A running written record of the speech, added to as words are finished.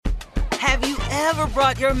Have you ever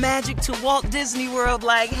brought your magic to Walt Disney World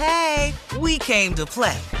like, hey, we came to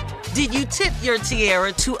play? Did you tip your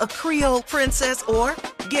tiara to a Creole princess or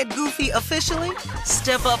get goofy officially?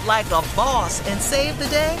 Step up like a boss and save the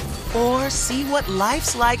day? Or see what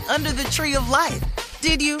life's like under the tree of life?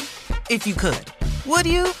 Did you? If you could. Would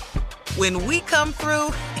you? When we come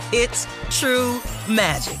through, it's true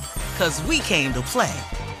magic. 'Cause we came to play.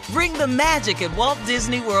 Bring the magic at Walt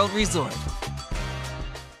Disney World Resort.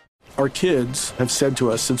 Our kids have said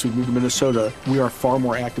to us since we moved to Minnesota, we are far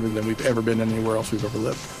more active than we've ever been anywhere else we've ever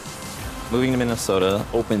lived. Moving to Minnesota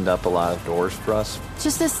opened up a lot of doors for us.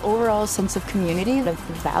 Just this overall sense of community, of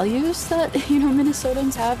values that,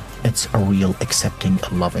 Minnesotans have. It's a real accepting,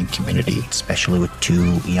 loving community, especially with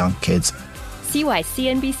 2 young kids. See why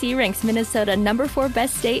CNBC ranks Minnesota number 4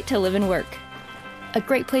 best state to live and work. A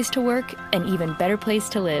great place to work, an even better place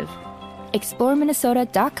to live.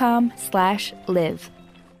 ExploreMinnesota.com/live.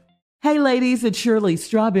 Hey ladies, it's Shirley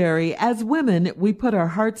Strawberry. As women, we put our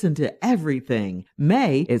hearts into everything.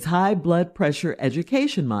 May is High Blood Pressure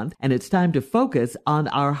Education Month, and it's time to focus on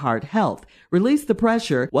our heart health. Release the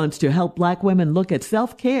Pressure wants to help Black women look at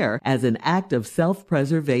self-care as an act of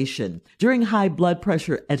self-preservation. During High Blood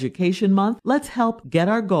Pressure Education Month, let's help get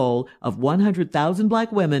our goal of 100,000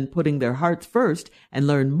 Black women putting their hearts first and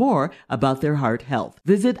learn more about their heart health.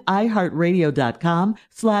 Visit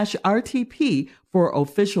iHeartRadio.com/RTP for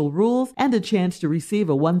official rules and a chance to receive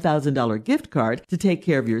a $1,000 gift card to take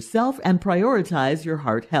care of yourself and prioritize your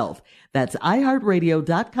heart health. That's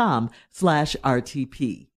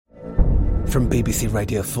iHeartRadio.com/RTP. From BBC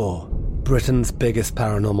Radio 4, Britain's biggest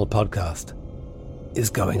paranormal podcast is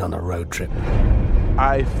going on a road trip.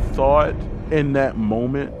 I thought in that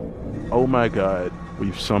moment, oh my God,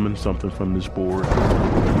 we've summoned something from this board.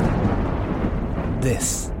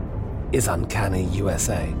 This is Uncanny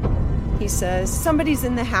USA. He says, somebody's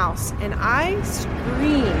in the house, and I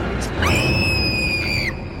screamed.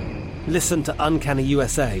 Listen to Uncanny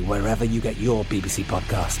USA wherever you get your BBC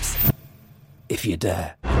podcasts, if you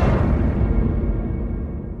dare.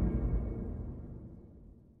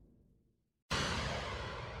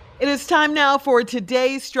 It is time now for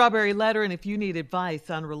today's Strawberry Letter, and if you need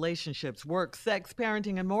advice on relationships, work, sex,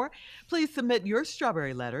 parenting, and more, please submit your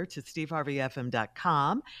Strawberry Letter to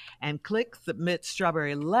steveharveyfm.com and click Submit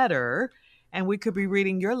Strawberry Letter, and we could be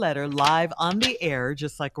reading your letter live on the air,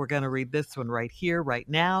 just like we're going to read this one right here, right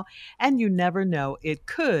now, and you never know, it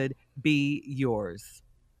could be yours.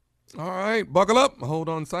 All right, buckle up. Hold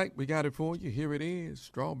on tight. We got it for you. Here it is,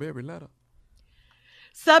 Strawberry Letter.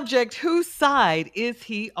 Subject, whose side is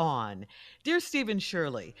he on? Dear Stephen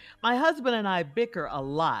Shirley, my husband and I bicker a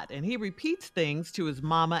lot, and he repeats things to his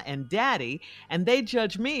mama and daddy, and they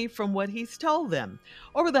judge me from what he's told them.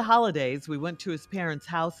 Over the holidays, we went to his parents'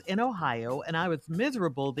 house in Ohio, and I was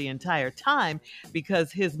miserable the entire time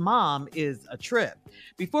because his mom is a trip.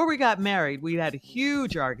 Before we got married, we had a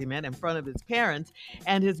huge argument in front of his parents,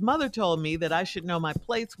 and his mother told me that I should know my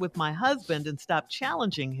place with my husband and stop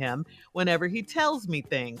challenging him whenever he tells me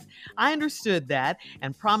things. I understood that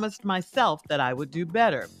and promised myself that I would do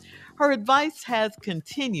better. Her advice has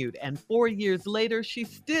continued, and 4 years later, she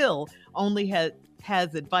still only has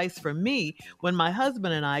advice for me when my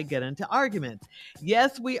husband and I get into arguments.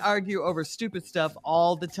 Yes, we argue over stupid stuff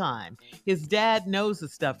all the time. His dad knows the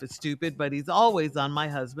stuff is stupid, but he's always on my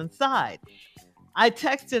husband's side. I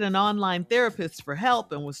texted an online therapist for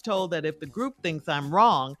help and was told that if the group thinks I'm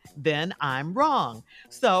wrong, then I'm wrong.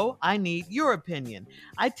 So I need your opinion.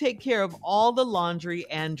 I take care of all the laundry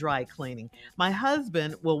and dry cleaning. My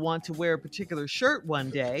husband will want to wear a particular shirt one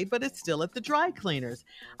day, but it's still at the dry cleaners.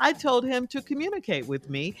 I told him to communicate with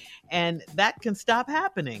me, and that can stop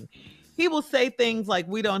happening. He will say things like,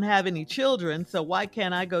 we don't have any children, so why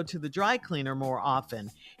can't I go to the dry cleaner more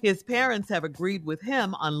often? His parents have agreed with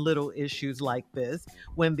him on little issues like this,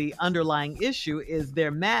 when the underlying issue is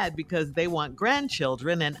they're mad because they want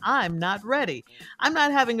grandchildren and I'm not ready. I'm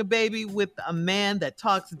not having a baby with a man that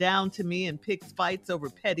talks down to me and picks fights over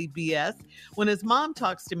petty BS. When his mom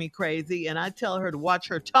talks to me crazy and I tell her to watch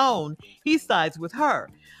her tone, he sides with her.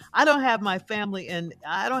 I don't have my family in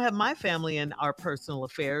our personal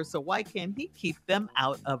affairs, so why can't he keep them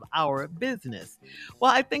out of our business?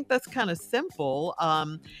 Well, I think that's kind of simple.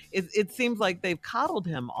 It seems like they've coddled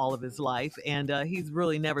him all of his life, and he's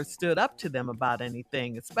really never stood up to them about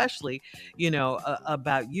anything, especially,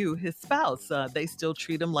 about you, his spouse. They still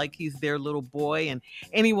treat him like he's their little boy, and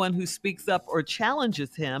anyone who speaks up or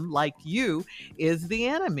challenges him, like you, is the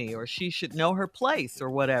enemy, or she should know her place or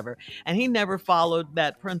whatever. And he never followed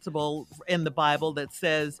that principle principle in the Bible that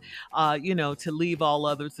says, to leave all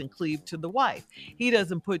others and cleave to the wife. He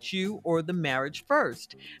doesn't put you or the marriage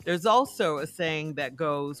first. There's also a saying that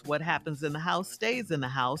goes, what happens in the house stays in the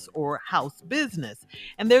house, or house business.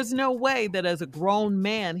 And there's no way that as a grown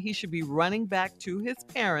man, he should be running back to his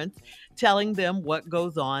parents, telling them what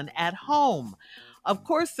goes on at home. Of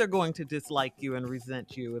course, they're going to dislike you and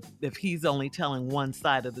resent you if he's only telling one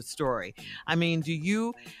side of the story. I mean, do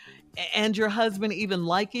you and your husband even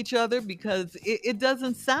like each other? Because it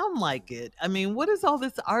doesn't sound like it. I mean, what is all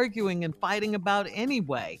this arguing and fighting about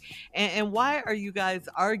anyway? And why are you guys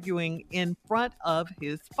arguing in front of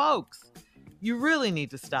his folks? You really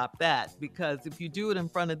need to stop that, because if you do it in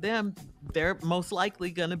front of them, they're most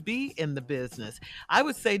likely going to be in the business. I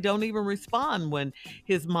would say don't even respond when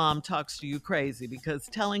his mom talks to you crazy, because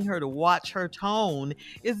telling her to watch her tone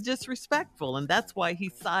is disrespectful, and that's why he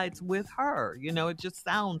sides with her. It just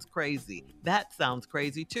sounds crazy. That sounds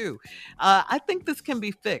crazy too. I think this can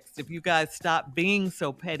be fixed if you guys stop being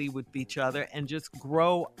so petty with each other and just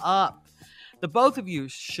grow up. The both of you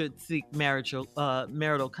should seek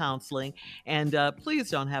marital counseling, and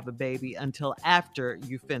please don't have a baby until after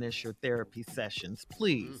you finish your therapy sessions,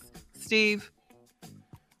 please. Steve?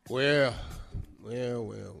 Well.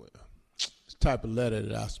 It's the type of letter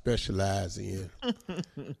that I specialize in,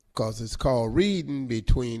 because it's called reading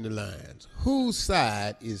between the lines. Whose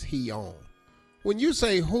side is he on? When you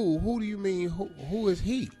say who do you mean who is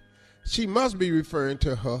he? She must be referring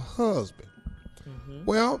to her husband. Mm-hmm.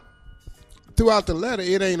 Well, throughout the letter,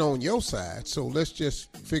 it ain't on your side, so let's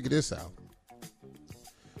just figure this out.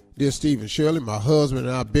 Dear Stephen Shirley, my husband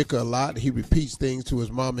and I bicker a lot. He repeats things to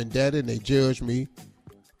his mom and daddy, and they judge me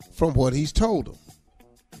from what he's told them.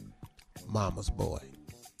 Mama's boy.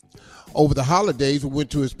 Over the holidays, we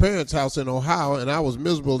went to his parents' house in Ohio, and I was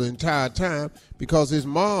miserable the entire time because his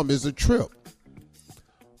mom is a trip.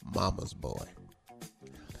 Mama's boy.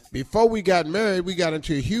 Before we got married, we got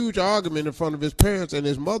into a huge argument in front of his parents, and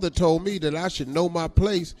his mother told me that I should know my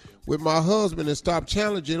place with my husband and stop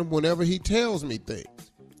challenging him whenever he tells me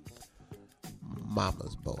things.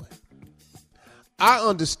 Mama's boy. I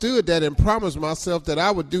understood that and promised myself that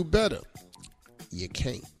I would do better. You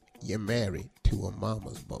can't. You're married to a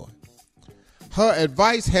mama's boy. Her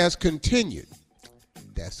advice has continued.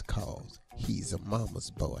 That's cause he's a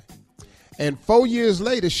mama's boy. And 4 years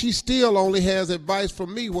later, she still only has advice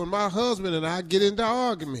from me when my husband and I get into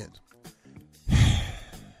arguments.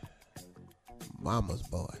 Mama's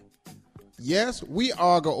boy. Yes, we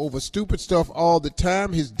argue over stupid stuff all the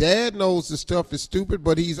time. His dad knows the stuff is stupid,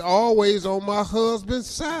 but he's always on my husband's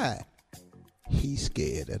side. He's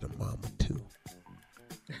scared of the mama, too.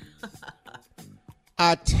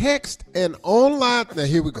 I text an online... Now,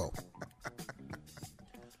 here we go.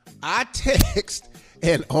 I text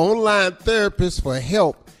an online therapist for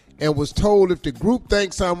help and was told if the group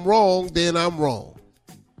thinks I'm wrong, then I'm wrong.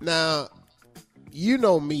 Now, you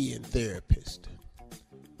know me and therapists,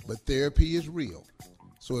 but therapy is real.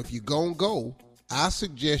 So if you're going to go, I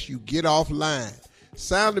suggest you get offline.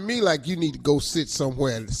 Sound to me like you need to go sit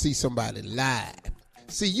somewhere and see somebody live.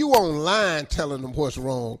 See, you online telling them what's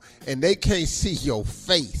wrong, and they can't see your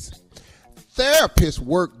face. Therapists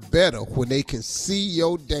work better when they can see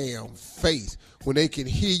your damn face, when they can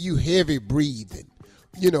hear you heavy breathing.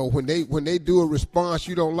 When they do a response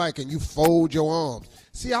you don't like and you fold your arms.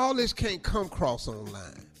 See, all this can't come across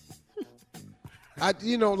online.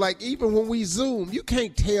 Even when we Zoom, you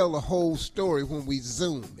can't tell the whole story when we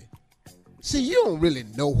Zoom it. See, you don't really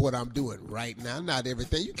know what I'm doing right now. Not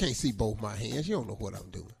everything. You can't see both my hands. You don't know what I'm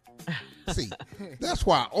doing. See, that's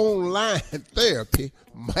why online therapy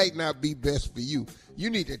might not be best for you. You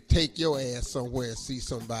need to take your ass somewhere and see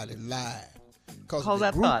somebody live. Because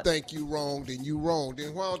if the group think you wrong, then you wrong.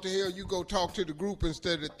 Then why the hell you go talk to the group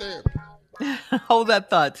instead of therapy? Hold that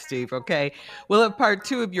thought, Steve, okay? We'll have part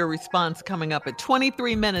 2 of your response coming up at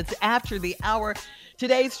 23 minutes after the hour.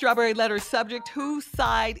 Today's Strawberry Letter subject, whose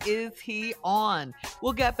side is he on?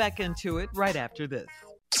 We'll get back into it right after this.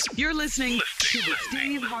 You're listening to the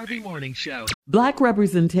Steve Harvey Morning Show. Black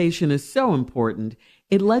representation is so important.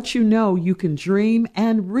 It lets you know you can dream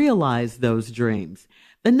and realize those dreams.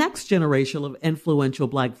 The next generation of influential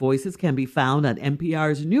Black voices can be found on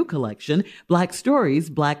NPR's new collection, Black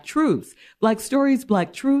Stories, Black Truths. Black Stories,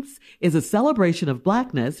 Black Truths is a celebration of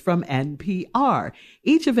Blackness from NPR.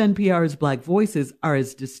 Each of NPR's Black voices are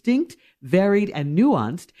as distinct, varied, and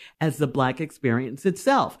nuanced as the Black experience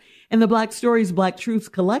itself. In the Black Stories, Black Truths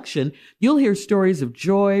collection, you'll hear stories of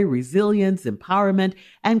joy, resilience, empowerment,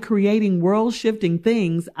 and creating world-shifting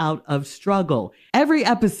things out of struggle. Every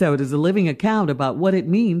episode is a living account about what it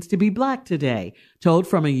means to be Black today, told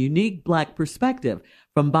from a unique Black perspective.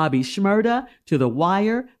 From Bobby Shmurda to The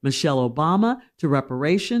Wire, Michelle Obama to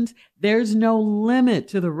reparations, there's no limit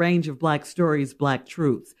to the range of Black stories, Black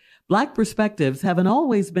truths. Black perspectives haven't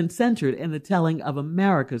always been centered in the telling of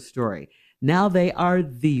America's story. Now they are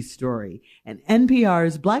the story. And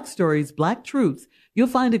NPR's Black Stories, Black Truths, you'll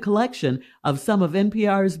find a collection of some of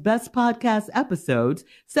NPR's best podcast episodes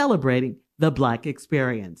celebrating the Black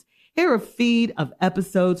experience. Hear a feed of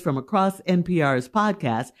episodes from across NPR's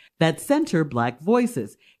podcasts that center Black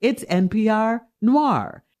voices. It's NPR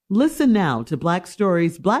Noir. Listen now to Black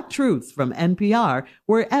Stories, Black Truths from NPR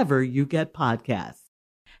wherever you get podcasts.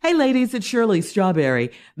 Hey ladies, it's Shirley Strawberry.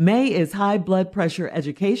 May is High Blood Pressure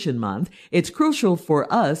Education Month. It's crucial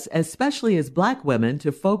for us, especially as Black women,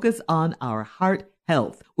 to focus on our heart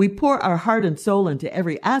health. We pour our heart and soul into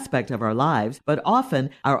every aspect of our lives, but often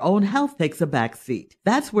our own health takes a back seat.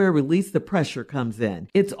 That's where Release the Pressure comes in.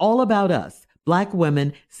 It's all about us. Black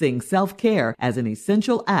women seeing self-care as an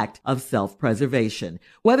essential act of self-preservation.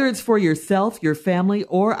 Whether it's for yourself, your family,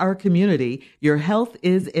 or our community, your health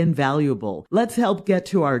is invaluable. Let's help get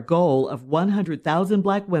to our goal of 100,000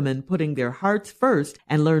 Black women putting their hearts first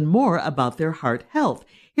and learn more about their heart health.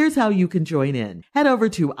 Here's how you can join in. Head over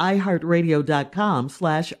to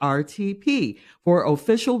iHeartRadio.com/RTP for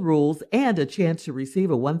official rules and a chance to receive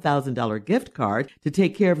a $1,000 gift card to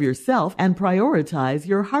take care of yourself and prioritize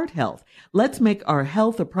your heart health. Let's make our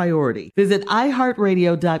health a priority. Visit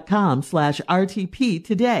iHeartRadio.com/RTP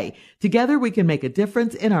today. Together we can make a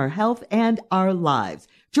difference in our health and our lives.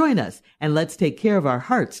 Join us and let's take care of our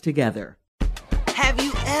hearts together. Have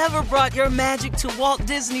you ever brought your magic to Walt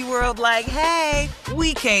Disney World like, hey,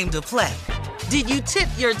 we came to play? Did you tip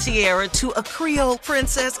your tiara to a Creole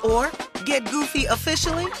princess or get goofy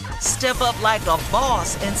officially? Step up like a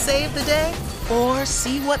boss and save the day? Or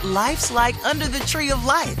see what life's like under the tree of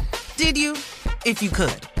life? Did you? If you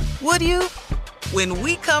could. Would you? When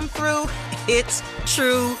we come through, it's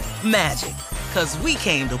true magic. 'Cause we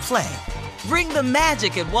came to play. Bring the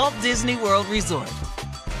magic at Walt Disney World Resort.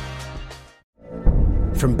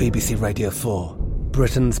 From BBC Radio 4,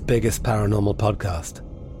 Britain's biggest paranormal podcast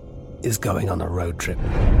is going on a road trip.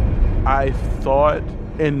 I thought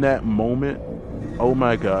in that moment, oh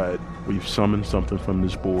my God, we've summoned something from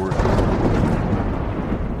this board.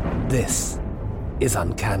 This is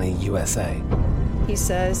Uncanny USA. He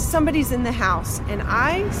says, somebody's in the house, and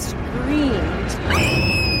I screamed.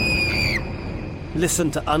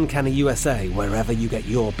 Listen to Uncanny USA wherever you get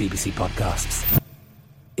your BBC podcasts,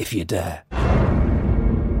 if you dare.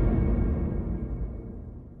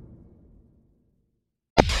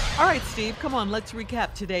 All right, Steve, come on, let's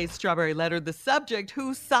recap today's Strawberry Letter. The subject,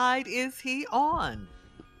 whose side is he on?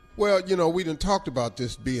 Well, we done talked about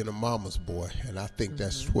this being a mama's boy, and I think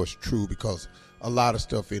that's what's true, because a lot of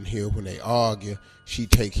stuff in here, when they argue, she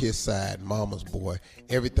take his side, mama's boy.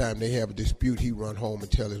 Every time they have a dispute, he run home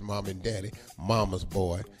and tell his mom and daddy, mama's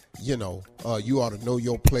boy. You ought to know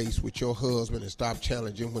your place with your husband and stop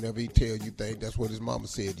challenging whenever he tell you things. That's what his mama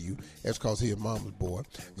said to you. That's because he's mama's boy.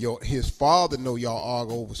 His father know y'all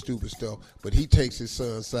argue over stupid stuff, but he takes his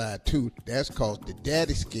son's side too. That's because the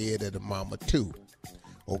daddy scared of the mama too.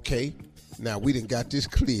 Okay? Now, we done got this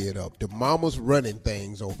cleared up. The mama's running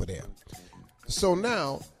things over there. So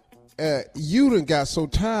now, you done got so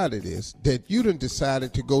tired of this that you done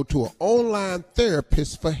decided to go to an online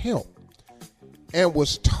therapist for help, and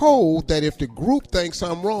was told that if the group thinks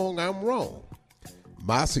I'm wrong, I'm wrong.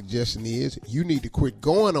 My suggestion is you need to quit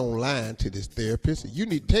going online to this therapist. You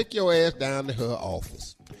need to take your ass down to her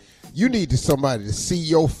office. You need somebody to see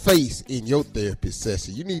your face in your therapist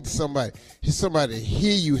session. You need somebody to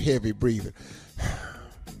hear you heavy breathing.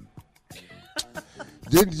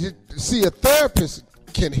 See, a therapist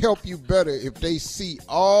can help you better if they see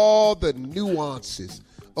all the nuances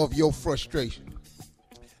of your frustration.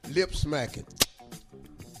 Lip smacking,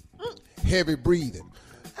 heavy breathing,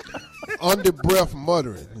 under breath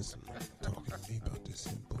muttering. Listen, talking to me about this.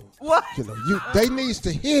 What? They needs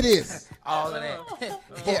to hear this. All of that.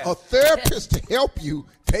 For a therapist to help you,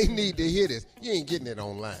 they need to hear this. You ain't getting it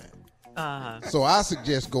online. So I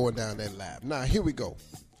suggest going down that live. Now, here we go.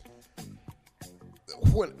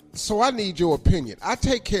 So I need your opinion. I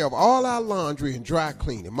take care of all our laundry and dry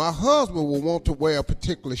cleaning. My husband will want to wear a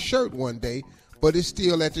particular shirt one day, but it's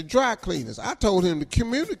still at the dry cleaners. I told him to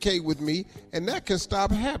communicate with me, and that can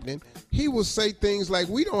stop happening. He will say things like,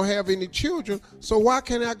 we don't have any children, so why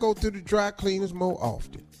can't I go to the dry cleaners more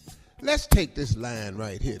often? Let's take this line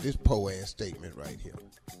right here, this po-ass statement right here.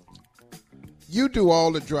 You do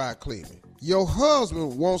all the dry cleaning. Your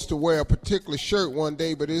husband wants to wear a particular shirt one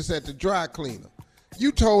day, but it's at the dry cleaner.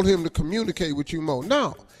 You told him to communicate with you more.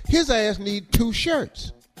 No, his ass need 2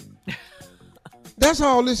 shirts. That's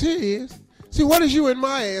all this here is. See, what is you in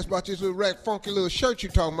my ass about this little funky little shirt you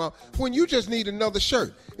talking about when you just need another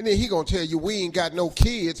shirt? And then he gonna tell you we ain't got no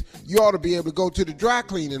kids. You ought to be able to go to the dry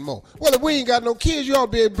cleaning more. Well, if we ain't got no kids, you ought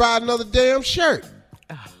to be able to buy another damn shirt.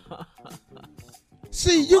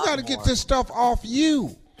 See, you got to get this stuff off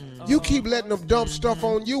you. You keep letting them dump stuff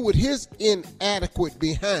on you with his inadequate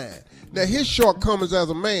behind. Now, his shortcomings as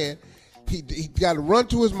a man, he got to run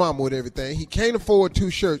to his mama with everything. He can't afford 2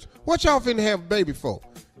 shirts. What y'all finna have a baby for?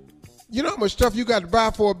 You know how much stuff you got to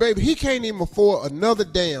buy for a baby? He can't even afford another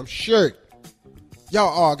damn shirt.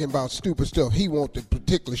 Y'all arguing about stupid stuff. He want the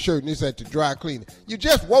particular shirt and it's at the dry cleaner. You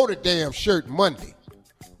just wore the damn shirt Monday.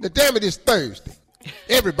 Now, damn it, it's Thursday.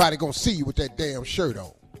 Everybody gonna see you with that damn shirt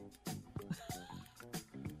on.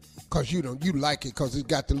 Cause you like it cause it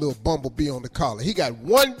got the little bumblebee on the collar. He got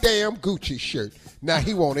one damn Gucci shirt. Now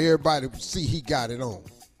he want everybody to see he got it on.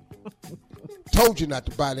 Told you not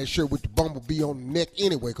to buy that shirt with the bumblebee on the neck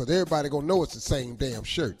anyway, cause everybody gonna know it's the same damn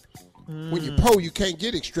shirt. When you're poor, you can't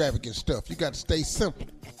get extravagant stuff. You got to stay simple.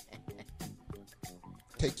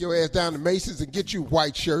 Take your ass down to Macy's and get you a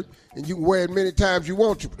white shirt, and you can wear it many times you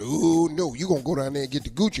want to. But oh no, you gonna go down there and get the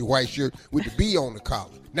Gucci white shirt with the B on the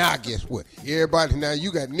collar. Now guess what? Everybody now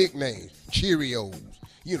you got nicknames, Cheerios.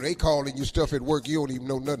 You know they calling you stuff at work you don't even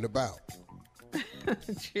know nothing about.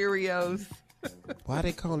 Cheerios. Why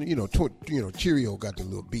they calling Cheerio got the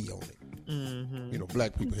little B on it. Mm-hmm. You know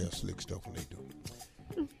black people have slick stuff when they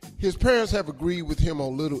do. His parents have agreed with him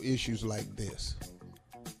on little issues like this.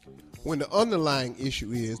 When the underlying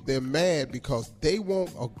issue is they're mad because they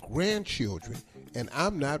want a grandchildren and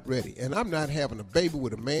I'm not ready. And I'm not having a baby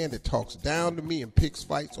with a man that talks down to me and picks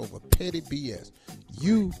fights over petty BS.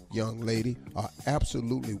 You, young lady, are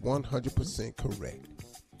absolutely 100% correct.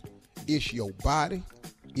 It's your body,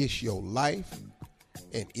 it's your life,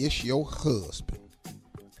 and it's your husband.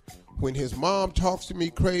 When his mom talks to me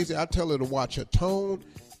crazy, I tell her to watch her tone.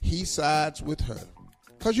 He sides with her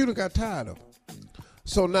because you done got tired of her.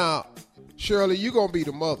 So now, Shirley, you're going to be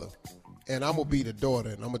the mother, and I'm going to be the daughter,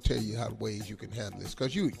 and I'm going to tell you how the ways you can handle this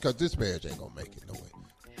because this marriage ain't going to make it no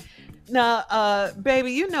way. Now,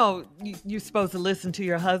 baby, you know you're supposed to listen to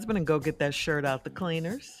your husband and go get that shirt out the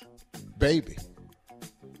cleaners. Baby.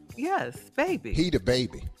 Yes, baby. He the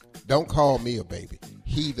baby. Don't call me a baby.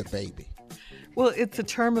 He the baby. Well, it's a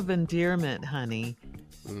term of endearment, honey.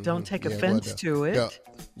 Mm-hmm. Don't take offense to it.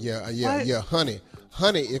 Yeah, honey.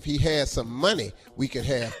 Honey, if he had some money, we could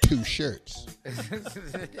have 2 shirts.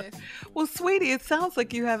 Well, sweetie, it sounds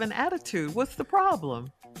like you have an attitude. What's the problem?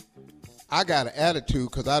 I got an attitude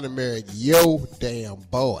because I done married your damn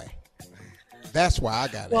boy. That's why I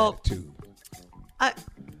got an attitude.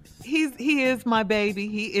 He is my baby.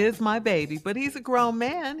 He is my baby. But he's a grown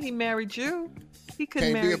man. He married you. He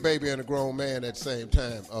couldn't Can't be a baby and a grown man at the same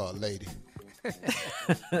time, lady.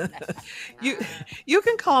 You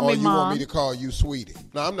can call me Mom. Or you want me to call you sweetie?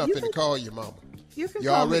 No, I'm not finna call you mama.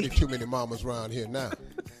 You're already too many mamas around here now.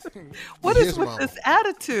 What is with this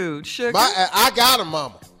attitude, sugar? I got a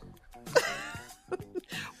mama.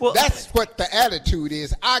 Well, that's what the attitude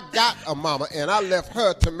is. I got a mama, and I left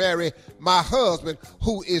her to marry my husband,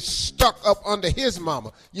 who is stuck up under his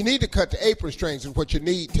mama. You need to cut the apron strings is what you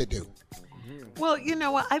need to do. Well, you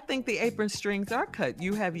know what? I think the apron strings are cut.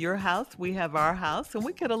 You have your house, we have our house, and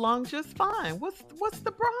we get along just fine. What's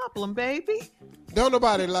the problem, baby? Don't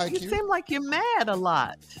nobody like you. You seem like you're mad a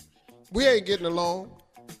lot. We ain't getting along.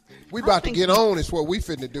 We about to get on is what we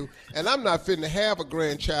finna do. And I'm not finna have a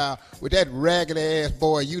grandchild with that ragged ass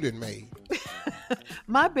boy you done made.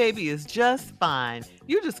 My baby is just fine.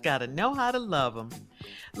 You just got to know how to love him.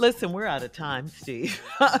 Listen, we're out of time, Steve.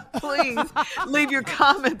 Please leave your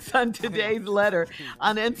comments on today's letter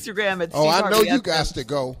on Instagram at Steve I know Harvey you FM. got to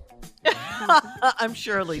go. I'm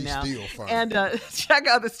Shirley She's now. still fine. And check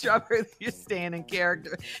out the Strawberry, you're staying in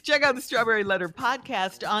character. Check out the Strawberry Letter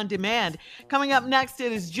podcast on demand. Coming up next,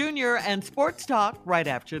 it is Junior and Sports Talk right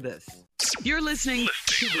after this. You're listening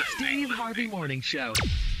to the Steve Harvey Morning Show.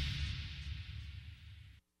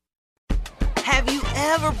 Have you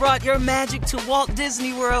ever brought your magic to Walt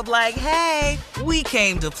Disney World like, hey, we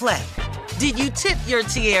came to play? Did you tip your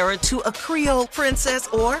tiara to a Creole princess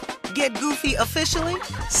or get goofy officially?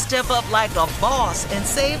 Step up like a boss and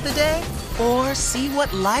save the day? Or see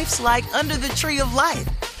what life's like under the tree of life?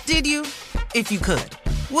 Did you? If you could.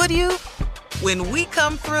 Would you? When we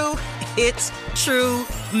come through, it's true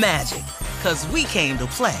magic. 'Cause we came to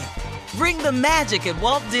play. Bring the magic at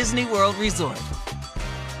Walt Disney World Resort.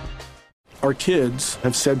 Our kids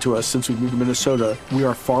have said to us since we moved to Minnesota, we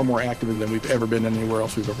are far more active than we've ever been anywhere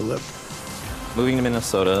else we've ever lived. Moving to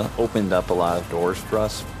Minnesota opened up a lot of doors for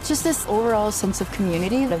us. Just this overall sense of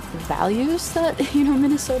community, of values that,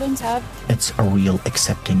 Minnesotans have. It's a real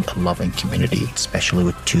accepting, loving community, especially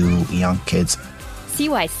with 2 young kids. See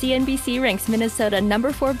why CNBC ranks Minnesota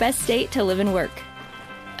number 4 best state to live and work.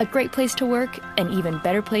 A great place to work, an even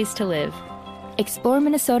better place to live.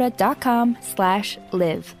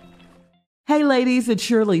 ExploreMinnesota.com/live. Hey ladies, it's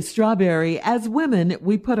Shirley Strawberry. As women,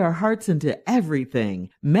 we put our hearts into everything.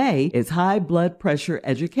 May is High Blood Pressure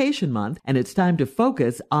Education Month, and it's time to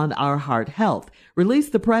focus on our heart health. Release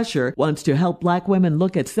the Pressure wants to help Black women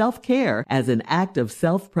look at self-care as an act of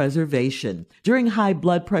self-preservation. During High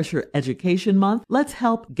Blood Pressure Education Month, let's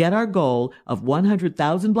help get our goal of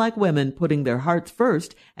 100,000 Black women putting their hearts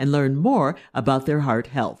first and learn more about their heart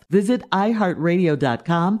health. Visit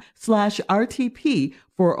iHeartRadio.com/RTP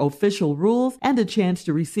for official rules and a chance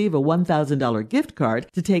to receive a $1,000 gift card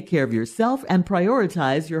to take care of yourself and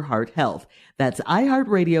prioritize your heart health. That's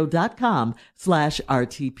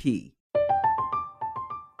iHeartRadio.com/RTP.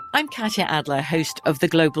 I'm Katya Adler, host of The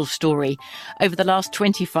Global Story. Over the last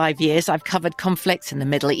 25 years, I've covered conflicts in the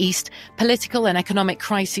Middle East, political and economic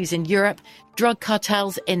crises in Europe, drug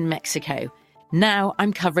cartels in Mexico. Now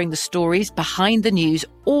I'm covering the stories behind the news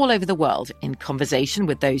all over the world in conversation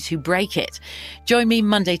with those who break it. Join me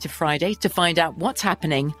Monday to Friday to find out what's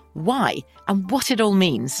happening, why, and what it all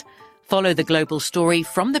means. Follow The Global Story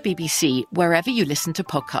from the BBC wherever you listen to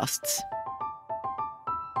podcasts.